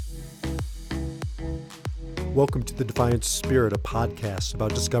Welcome to The Defiant Spirit, a podcast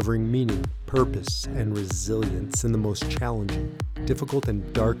about discovering meaning, purpose, and resilience in the most challenging, difficult,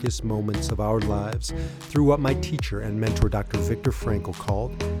 and darkest moments of our lives through what my teacher and mentor, Dr. Viktor Frankl,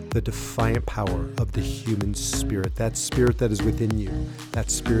 called the defiant power of the human spirit. That spirit that is within you, that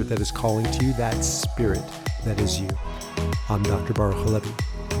spirit that is calling to you, that spirit that is you. I'm Dr. Baruch.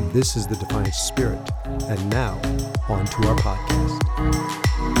 This is The Defiant Spirit. And now, on to our podcast.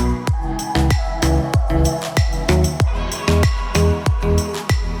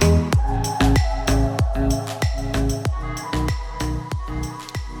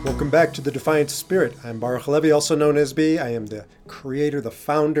 Welcome back to The Defiant Spirit. I'm Baruch Levy, also known as B. I am the creator, the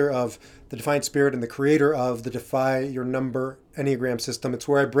founder of The Defiant Spirit and the creator of the Defy Your Number Enneagram System. It's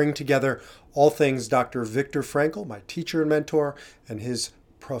where I bring together all things Dr. Viktor Frankl, my teacher and mentor, and his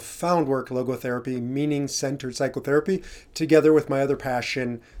profound work, Logotherapy, meaning-centered psychotherapy, together with my other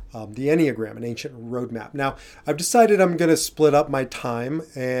passion, the Enneagram, an ancient roadmap. Now, I've decided I'm going to split up my time,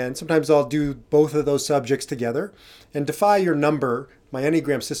 and sometimes I'll do both of those subjects together. And Defy Your Number, my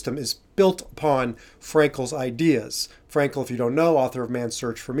Enneagram system, is built upon Frankl's ideas. Frankl, if you don't know, author of Man's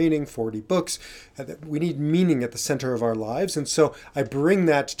Search for Meaning, 40 books. We need meaning at the center of our lives. And so I bring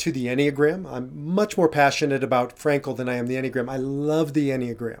that to the Enneagram. I'm much more passionate about Frankl than I am the Enneagram. I love the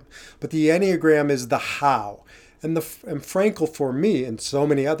Enneagram. But the Enneagram is the how. And Frankl, for me and so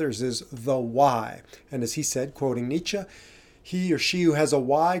many others, is the why. And as he said, quoting Nietzsche, he or she who has a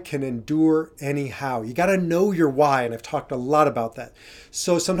why can endure any how. You got to know your why, and I've talked a lot about that.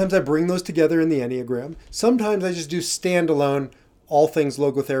 So sometimes I bring those together in the Enneagram. Sometimes I just do standalone, all things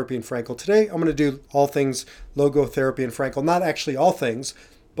Logotherapy and Frankl. Today, I'm going to do all things Logotherapy and Frankl. Not actually all things,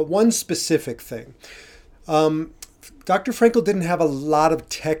 but one specific thing. Dr. Frankl didn't have a lot of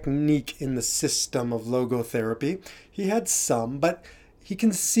technique in the system of logotherapy. He had some, but he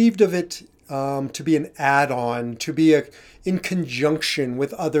conceived of it to be an add-on, to be in conjunction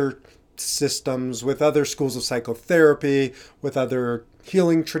with other systems, with other schools of psychotherapy, with other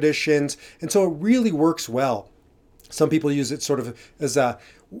healing traditions. And so it really works well. Some people use it sort of as a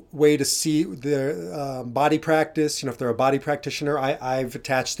way to see their body practice. If they're a body practitioner, I've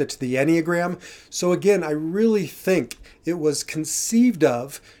attached it to the Enneagram. So again, I really think it was conceived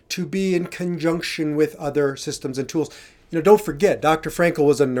of to be in conjunction with other systems and tools. Don't forget, Dr. Frankl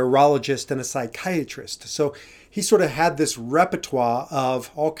was a neurologist and a psychiatrist. So he sort of had this repertoire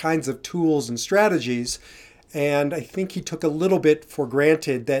of all kinds of tools and strategies. And I think he took a little bit for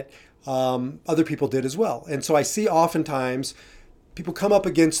granted that other people did as well. And so I see oftentimes people come up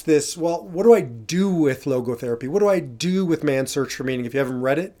against this, well, what do I do with logotherapy? What do I do with Man's Search for Meaning? If you haven't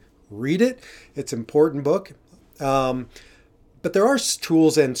read it, read it. It's an important book. But there are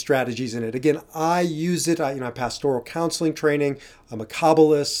tools and strategies in it. Again, I use it. I have pastoral counseling training. I'm a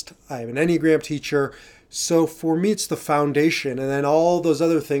Kabbalist. I am an Enneagram teacher. So for me, it's the foundation. And then all those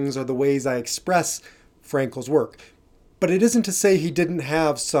other things are the ways I express Frankl's work. But it isn't to say he didn't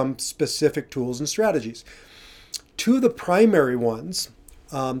have some specific tools and strategies. Two of the primary ones,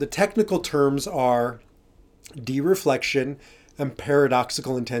 the technical terms are dereflection and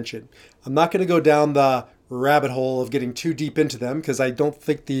paradoxical intention. I'm not going to go down the rabbit hole of getting too deep into them because I don't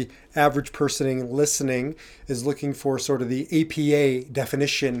think the average person listening is looking for sort of the APA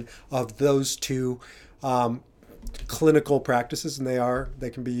definition of those two clinical practices, and they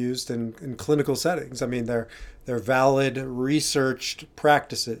can be used in clinical settings. I mean, they're valid, researched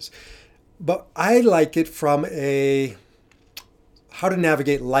practices. But I like it from a how to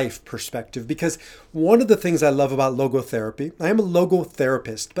navigate life perspective, because one of the things I love about logotherapy, I am a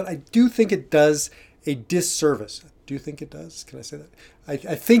logotherapist, but I do think it does a disservice. Do you think it does? Can I say that?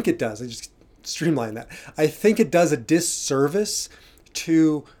 I think it does. I just streamline that. I think it does a disservice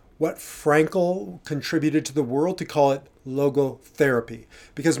to what Frankl contributed to the world to call it logotherapy.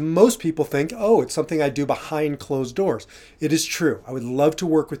 Because most people think, oh, it's something I do behind closed doors. It is true. I would love to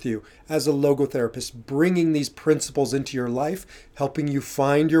work with you as a logotherapist, bringing these principles into your life, helping you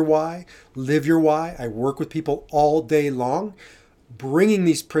find your why, live your why. I work with people all day long, bringing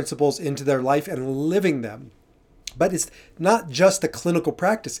these principles into their life and living them. But it's not just a clinical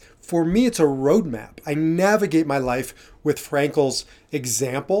practice. For me, it's a roadmap. I navigate my life with Frankl's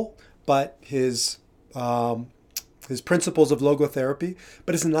example, but his principles of logotherapy,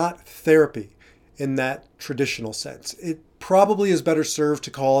 but it's not therapy in that traditional sense. It probably is better served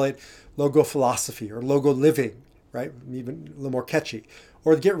to call it logo philosophy or logo living, right? Even a little more catchy.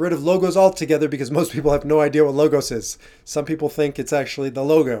 Or get rid of logos altogether, because most people have no idea what logos is. Some people think it's actually the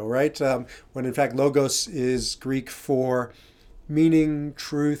logo, right? When in fact logos is Greek for meaning,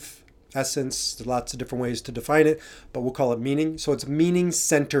 truth, essence. There's lots of different ways to define it, but we'll call it meaning. So it's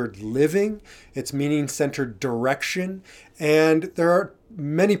meaning-centered living. It's meaning-centered direction. And there are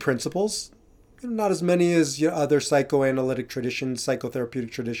many principles, not as many as other psychoanalytic traditions,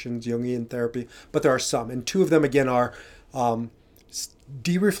 psychotherapeutic traditions, Jungian therapy, but there are some. And two of them, again, are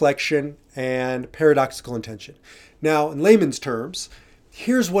dereflection and paradoxical intention. Now, in layman's terms,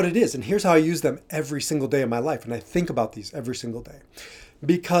 here's what it is, and here's how I use them every single day of my life, and I think about these every single day.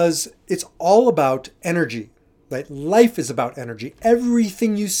 Because it's all about energy, right? Life is about energy.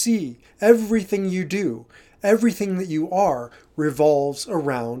 Everything you see, everything you do, everything that you are revolves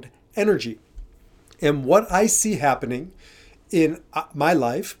around energy. And what I see happening in my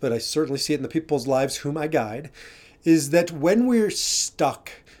life, but I certainly see it in the people's lives whom I guide, is that when we're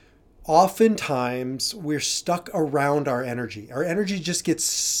stuck, oftentimes we're stuck around our energy. Our energy just gets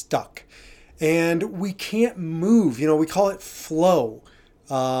stuck and we can't move. We call it flow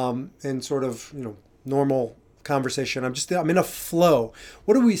in sort of, normal conversation. I'm in a flow.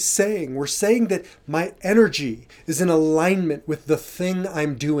 What are we saying? We're saying that my energy is in alignment with the thing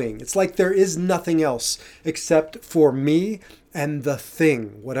I'm doing. It's like there is nothing else except for me and the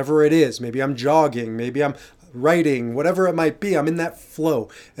thing, whatever it is. Maybe I'm jogging, maybe I'm writing, whatever it might be. I'm in that flow.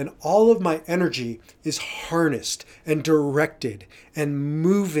 And all of my energy is harnessed and directed and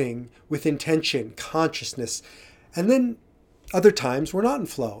moving with intention, consciousness. And then other times we're not in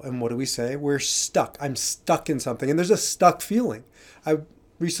flow. And what do we say? We're stuck. I'm stuck in something. And there's a stuck feeling. I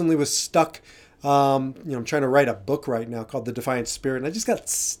recently was stuck. I'm trying to write a book right now called The Defiant Spirit. And I just got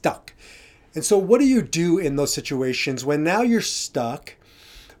stuck. And so what do you do in those situations when now you're stuck,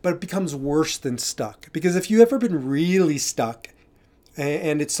 but it becomes worse than stuck? Because if you've ever been really stuck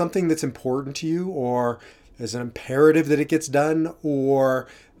and it's something that's important to you, or there's an imperative that it gets done, or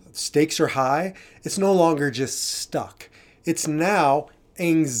stakes are high, it's no longer just stuck. It's now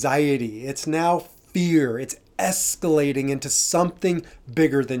anxiety. It's now fear. It's escalating into something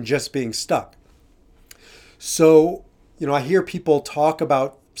bigger than just being stuck. So, I hear people talk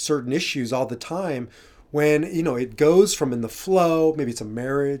about certain issues all the time when, it goes from in the flow, maybe it's a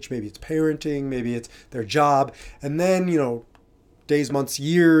marriage, maybe it's parenting, maybe it's their job. And then, days, months,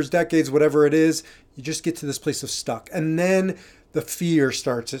 years, decades, whatever it is, you just get to this place of stuck. And then the fear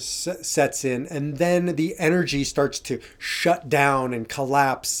sets in, and then the energy starts to shut down and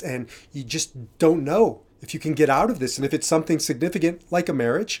collapse, and you just don't know if you can get out of this. And if it's something significant like a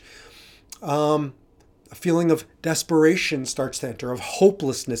marriage, a feeling of desperation starts to enter, of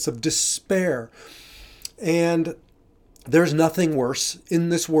hopelessness, of despair. And there's nothing worse in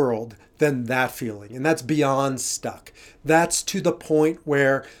this world than that feeling. And that's beyond stuck. That's to the point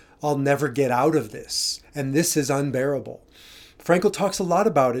where I'll never get out of this. And this is unbearable. Frankl talks a lot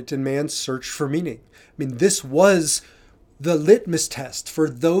about it in Man's Search for Meaning. This was the litmus test for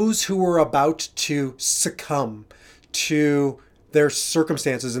those who were about to succumb to their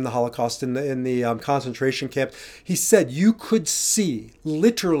circumstances in the Holocaust, in the concentration camp. He said you could see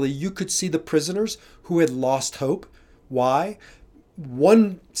the prisoners who had lost hope. Why?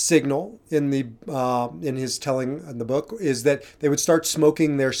 One signal in his telling in the book is that they would start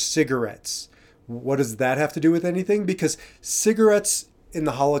smoking their cigarettes. What does that have to do with anything? Because cigarettes in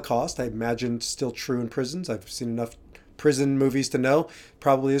the Holocaust, I imagine still true in prisons. I've seen enough prison movies to know,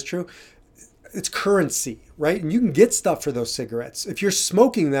 probably is true. It's currency, right? And you can get stuff for those cigarettes. If you're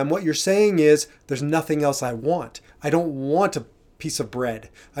smoking them, what you're saying is, there's nothing else I want. I don't want a piece of bread.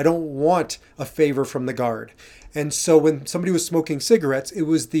 I don't want a favor from the guard. And so when somebody was smoking cigarettes, it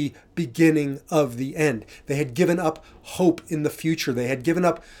was the beginning of the end. They had given up hope in the future. They had given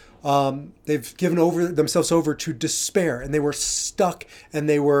up, they've given themselves over to despair, and they were stuck, and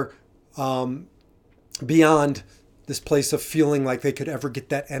they were beyond this place of feeling like they could ever get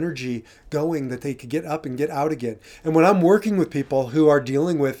that energy going, that they could get up and get out again. And when I'm working with people who are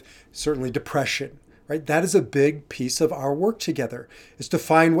dealing with certainly depression, right, that is a big piece of our work together, is to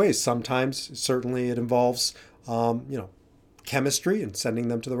find ways. Sometimes, certainly it involves, chemistry and sending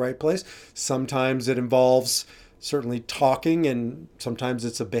them to the right place. Sometimes it involves certainly talking, and sometimes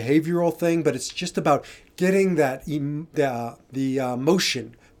it's a behavioral thing, but it's just about getting that the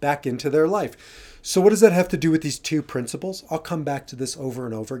emotion back into their life. So what does that have to do with these two principles? I'll come back to this over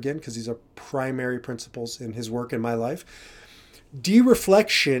and over again because these are primary principles in his work in my life.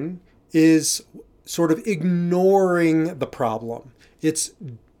 Dereflection is sort of ignoring the problem. It's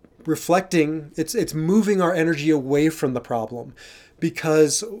reflecting, it's moving our energy away from the problem,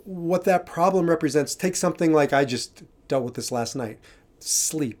 because what that problem represents, take something like, I just dealt with this last night,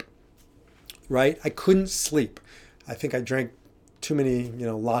 sleep, right? I couldn't sleep. I think I drank too many,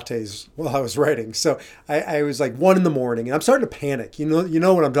 lattes while I was writing. So I was like 1 a.m, and I'm starting to panic. You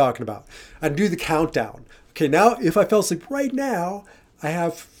know what I'm talking about. I do the countdown. Okay, now if I fell asleep right now,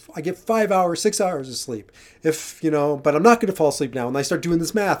 I get 5 hours, 6 hours of sleep. But I'm not going to fall asleep now. And I start doing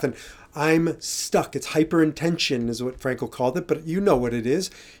this math and I'm stuck. It's hyperintention is what Frankl called it, but you know what it is.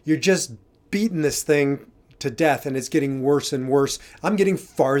 You're just beating this thing to death and it's getting worse and worse. I'm getting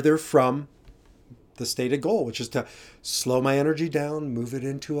farther from the stated goal, which is to slow my energy down, move it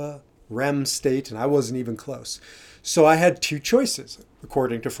into a REM state, and I wasn't even close. So I had 2 choices,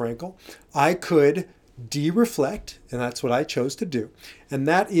 according to Frankl. I could de-reflect, and that's what I chose to do. And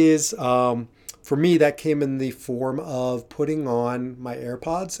that is, for me, that came in the form of putting on my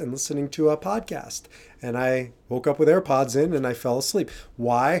AirPods and listening to a podcast. And I woke up with AirPods in and I fell asleep.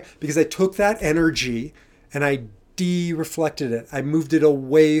 Why? Because I took that energy and I de-reflected it. I moved it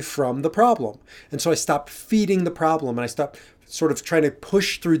away from the problem. And so I stopped feeding the problem and I stopped sort of trying to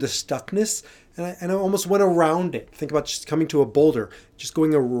push through the stuckness and I almost went around it. Think about just coming to a boulder, just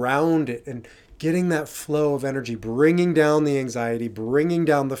going around it and getting that flow of energy, bringing down the anxiety, bringing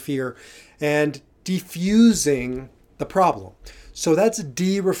down the fear and diffusing the problem. So that's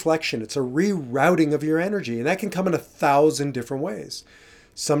de-reflection. It's a rerouting of your energy and that can come in 1,000 different ways.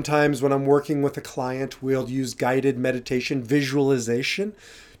 Sometimes when I'm working with a client, we'll use guided meditation, visualization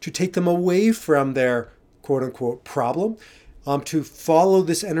to take them away from their quote unquote problem, to follow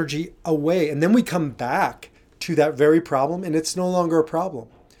this energy away. And then we come back to that very problem and it's no longer a problem.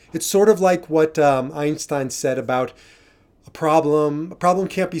 It's sort of like what Einstein said about a problem. A problem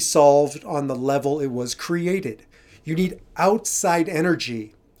can't be solved on the level it was created. You need outside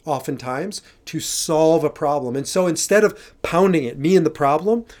energy oftentimes to solve a problem. And so instead of pounding it, me and the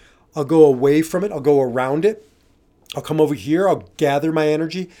problem, I'll go away from it. I'll go around it. I'll come over here. I'll gather my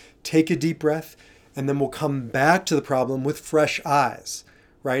energy, take a deep breath, and then we'll come back to the problem with fresh eyes,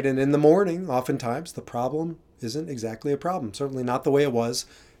 right? And in the morning, oftentimes, the problem isn't exactly a problem. Certainly not the way it was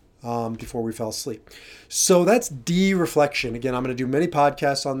before we fell asleep. So that's de-reflection. Again, I'm going to do many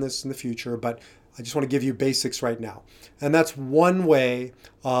podcasts on this in the future, but I just want to give you basics right now. And that's one way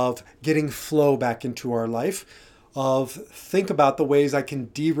of getting flow back into our life, of think about the ways I can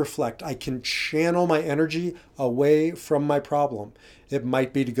de-reflect. I can channel my energy away from my problem. It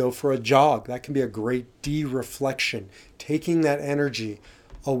might be to go for a jog. That can be a great de-reflection, taking that energy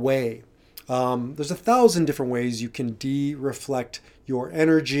away. There's 1,000 different ways you can de-reflect your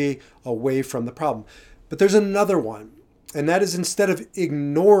energy away from the problem. But there's another one. And that is instead of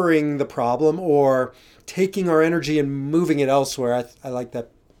ignoring the problem or taking our energy and moving it elsewhere, I like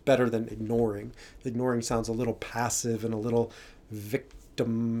that better than ignoring. Ignoring sounds a little passive and a little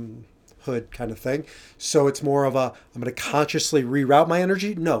victimhood kind of thing. So it's more of I'm going to consciously reroute my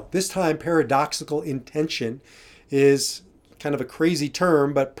energy. No, this time paradoxical intention is kind of a crazy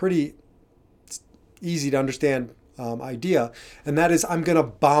term, but pretty easy to understand idea. And that is I'm going to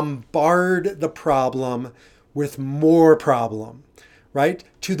bombard the problem with more problem, right?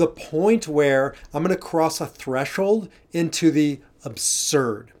 To the point where I'm going to cross a threshold into the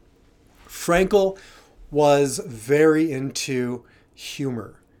absurd. Frankl was very into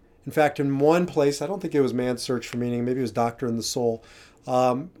humor. In fact, in one place, I don't think it was Man's Search for Meaning, maybe it was Doctor in the Soul,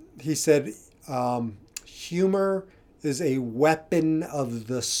 he said, humor is a weapon of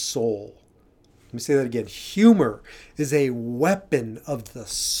the soul. Let me say that again. Humor is a weapon of the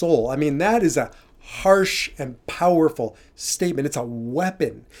soul. I mean, that is a harsh and powerful statement. It's a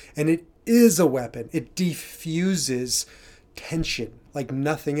weapon, and it is a weapon. It diffuses tension like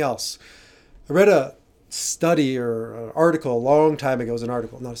nothing else. I read a study or an article a long time ago. It was an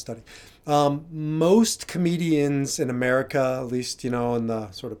article, not a study. Most comedians in America, at least, in the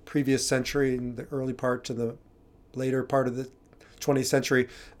sort of previous century, in the early part to the later part of the 20th century,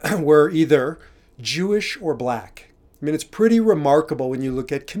 were either Jewish or black. I mean, it's pretty remarkable when you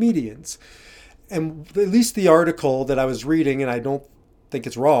look at comedians. And at least the article that I was reading, and I don't think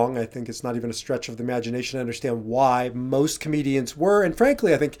it's wrong, I think it's not even a stretch of the imagination to understand why most comedians were, and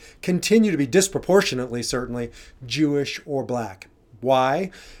frankly, I think continue to be disproportionately, certainly, Jewish or black.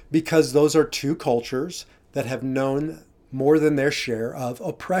 Why? Because those are two cultures that have known more than their share of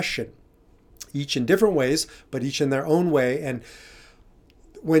oppression, each in different ways, but each in their own way. And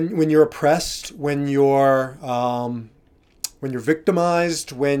when you're oppressed, when you're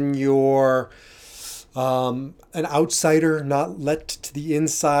victimized, when you're an outsider, not let to the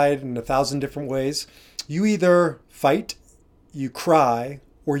inside in 1,000 different ways, you either fight, you cry,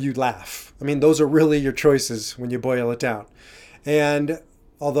 or you laugh. I mean, those are really your choices when you boil it down. And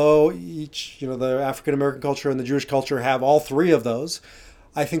although each, the African American culture and the Jewish culture have all three of those,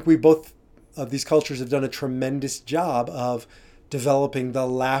 I think we both of these cultures have done a tremendous job of developing the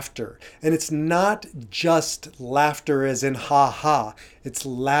laughter. And it's not just laughter as in ha ha, it's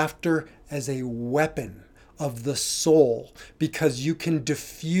laughter as a weapon of the soul, because you can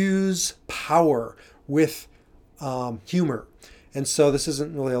diffuse power with humor. And so this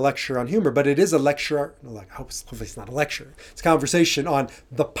isn't really a lecture on humor, but it is a lecture, hopefully it's not a lecture. It's a conversation on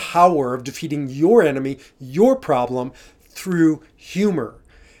the power of defeating your enemy, your problem, through humor.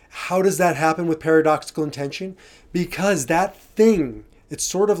 How does that happen with paradoxical intention? Because that thing, it's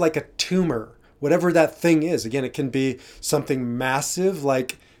sort of like a tumor, whatever that thing is. Again, it can be something massive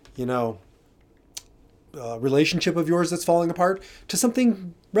like, a relationship of yours that's falling apart, to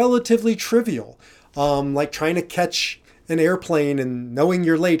something relatively trivial, like trying to catch an airplane and knowing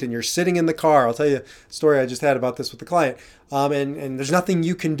you're late and you're sitting in the car. I'll tell you a story I just had about this with a client. And there's nothing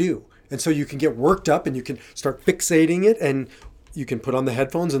you can do. And so you can get worked up and you can start fixating it, and you can put on the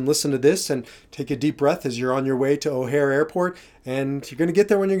headphones and listen to this and take a deep breath as you're on your way to O'Hare Airport. And you're going to get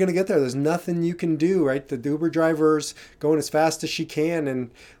there when you're going to get there. There's nothing you can do, right? The Uber driver's going as fast as she can.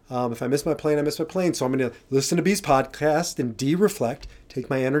 And if I miss my plane, I miss my plane. So I'm going to listen to B's podcast and de-reflect, take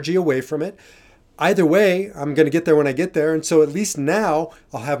my energy away from it. Either way, I'm going to get there when I get there. And so at least now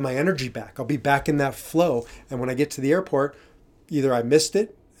I'll have my energy back. I'll be back in that flow. And when I get to the airport, either I missed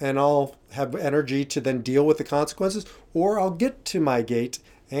it and I'll have energy to then deal with the consequences, or I'll get to my gate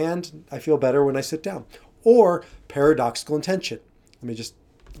and I feel better when I sit down. Or paradoxical intention. Let me just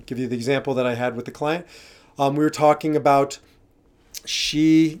give you the example that I had with the client. We were talking about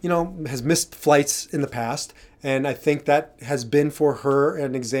she, has missed flights in the past. And I think that has been for her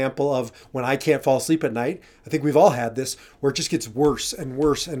an example of when I can't fall asleep at night. I think we've all had this where it just gets worse and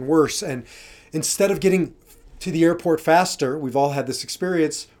worse and worse. And instead of getting to the airport faster, we've all had this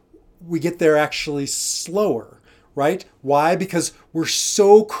experience, we get there actually slower, right? Why? Because we're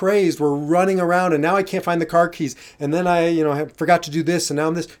so crazed, we're running around, and now I can't find the car keys. And then I forgot to do this, and now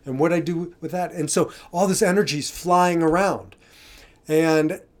I'm this, and what do I do with that? And so all this energy is flying around.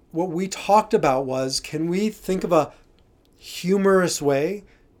 And what we talked about was, can we think of a humorous way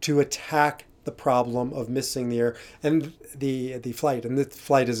to attack the problem of missing the air and the flight? And the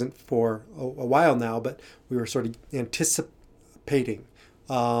flight isn't for a while now, but we were sort of anticipating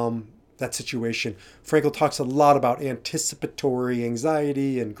that situation. Frankl talks a lot about anticipatory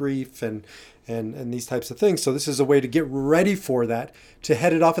anxiety and grief and these types of things. So this is a way to get ready for that, to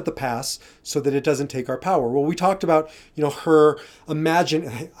head it off at the pass so that it doesn't take our power. Well, we talked about, her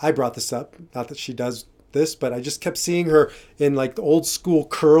I brought this up, not that she does this, but I just kept seeing her in like the old school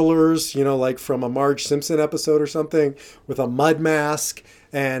curlers, like from a Marge Simpson episode or something, with a mud mask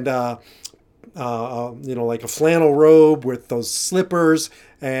and, like a flannel robe with those slippers,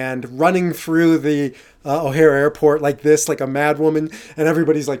 and running through the O'Hare Airport like this, like a mad woman, and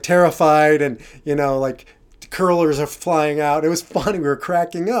everybody's like terrified, and like curlers are flying out. It was funny. We were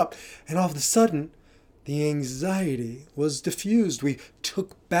cracking up, and all of a sudden, the anxiety was diffused. We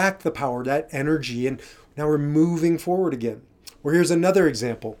took back the power, that energy, and now we're moving forward again. Well, here's another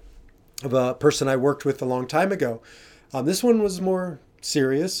example of a person I worked with a long time ago. This one was more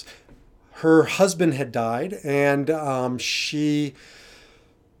serious. Her husband had died, and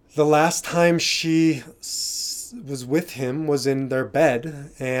the last time she was with him was in their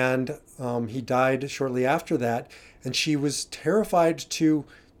bed, and he died shortly after that. And she was terrified to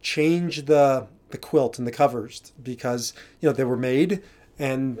change the quilt and the covers because, they were made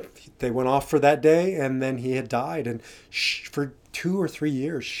and they went off for that day, and then he had died. And for 2 or 3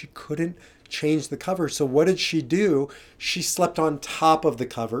 years, she couldn't change the covers. So what did she do? She slept on top of the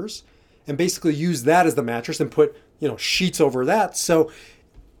covers and basically used that as the mattress and put, sheets over that. So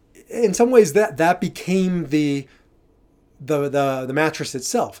in some ways that became the mattress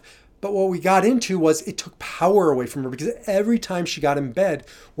itself. But what we got into was it took power away from her, because every time she got in bed,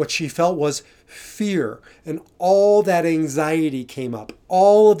 what she felt was fear, and all that anxiety came up,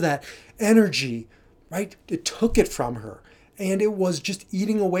 all of that energy, right? It took it from her, and it was just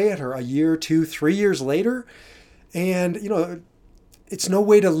eating away at her. A year, 2, 3 years later, and it's no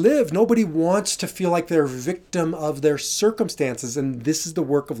way to live. Nobody wants to feel like they're a victim of their circumstances. And this is the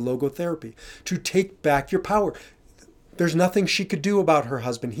work of logotherapy, to take back your power. There's nothing she could do about her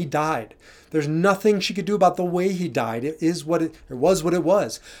husband. He died. There's nothing she could do about the way he died. It was what it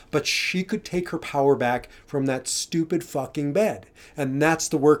was. But she could take her power back from that stupid fucking bed. And that's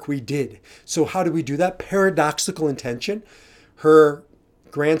the work we did. So how did we do that? Paradoxical intention. Her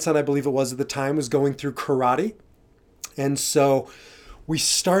grandson, I believe it was at the time, was going through karate. And so we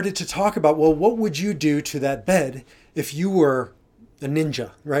started to talk about, well, what would you do to that bed if you were a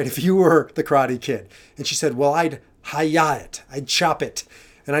ninja, right? If you were the Karate Kid. And she said, well, I'd chop it.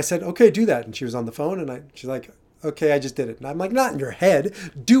 And I said, okay, do that. And she was on the phone, and she's like, okay, I just did it. And I'm like, not in your head,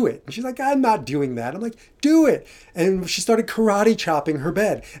 do it. And she's like, I'm not doing that. I'm like, do it. And she started karate chopping her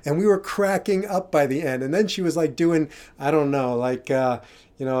bed, and we were cracking up by the end. And then she was like doing, I don't know, like,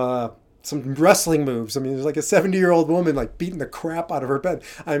 some wrestling moves. I mean, there's like a 70-year-old woman like beating the crap out of her bed.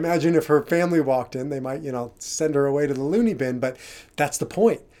 I imagine if her family walked in, they might, send her away to the loony bin, but that's the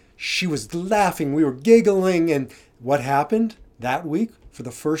point. She was laughing, we were giggling, and what happened that week? For the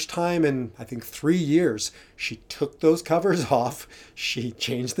first time in, I think, 3 years, she took those covers off, she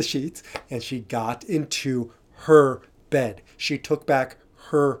changed the sheets, and she got into her bed. She took back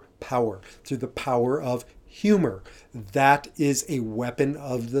her power through the power of humor. That is a weapon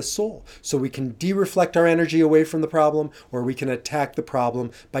of the soul. So we can de-reflect our energy away from the problem, or we can attack the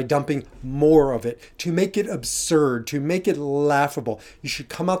problem by dumping more of it to make it absurd, to make it laughable. You should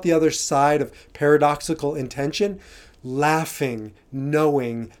come out the other side of paradoxical intention laughing,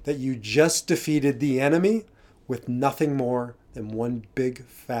 knowing that you just defeated the enemy with nothing more than one big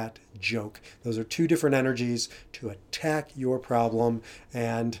fat joke. Those are two different energies to attack your problem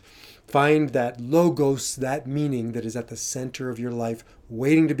and find that logos, that meaning that is at the center of your life,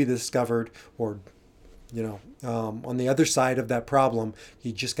 waiting to be discovered, or on the other side of that problem.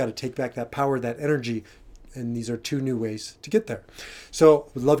 You just got to take back that power, that energy. And these are two new ways to get there. So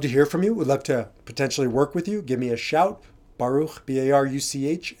we'd love to hear from you. We'd love to potentially work with you. Give me a shout, Baruch,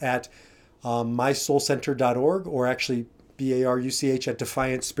 Baruch, at mysoulcenter.org, or actually Baruch at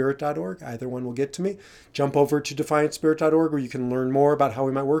defiantspirit.org. Either one will get to me. Jump over to defiantspirit.org, where you can learn more about how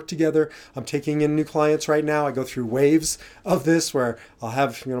we might work together. I'm taking in new clients right now. I go through waves of this where I'll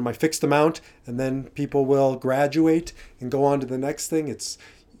have my fixed amount, and then people will graduate and go on to the next thing. It's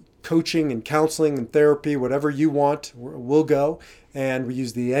coaching and counseling and therapy, whatever you want, we'll go. And we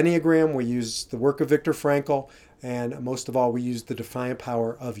use the Enneagram, we use the work of Viktor Frankl, and most of all, we use the defiant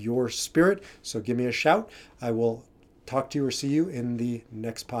power of your spirit. So give me a shout. I will talk to you or see you in the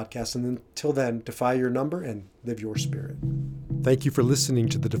next podcast. And until then, defy your number and live your spirit. Thank you for listening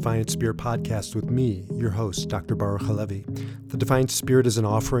to the Defiant Spirit podcast with me, your host, Dr. Baruch Halevi. The Defiant Spirit is an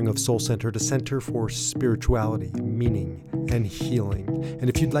offering of Soul Centered, a center for spirituality, meaning, and healing. And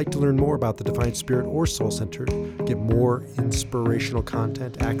if you'd like to learn more about the Defiant Spirit or Soul Centered, get more inspirational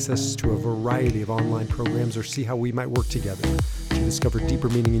content, access to a variety of online programs, or see how we might work together to discover deeper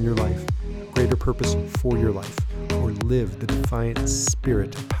meaning in your life, greater purpose for your life, or live the defiant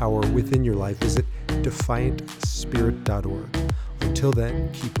spirit power within your life, visit defiantspirit.org. Until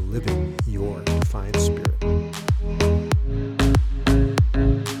then, keep living your defiant spirit.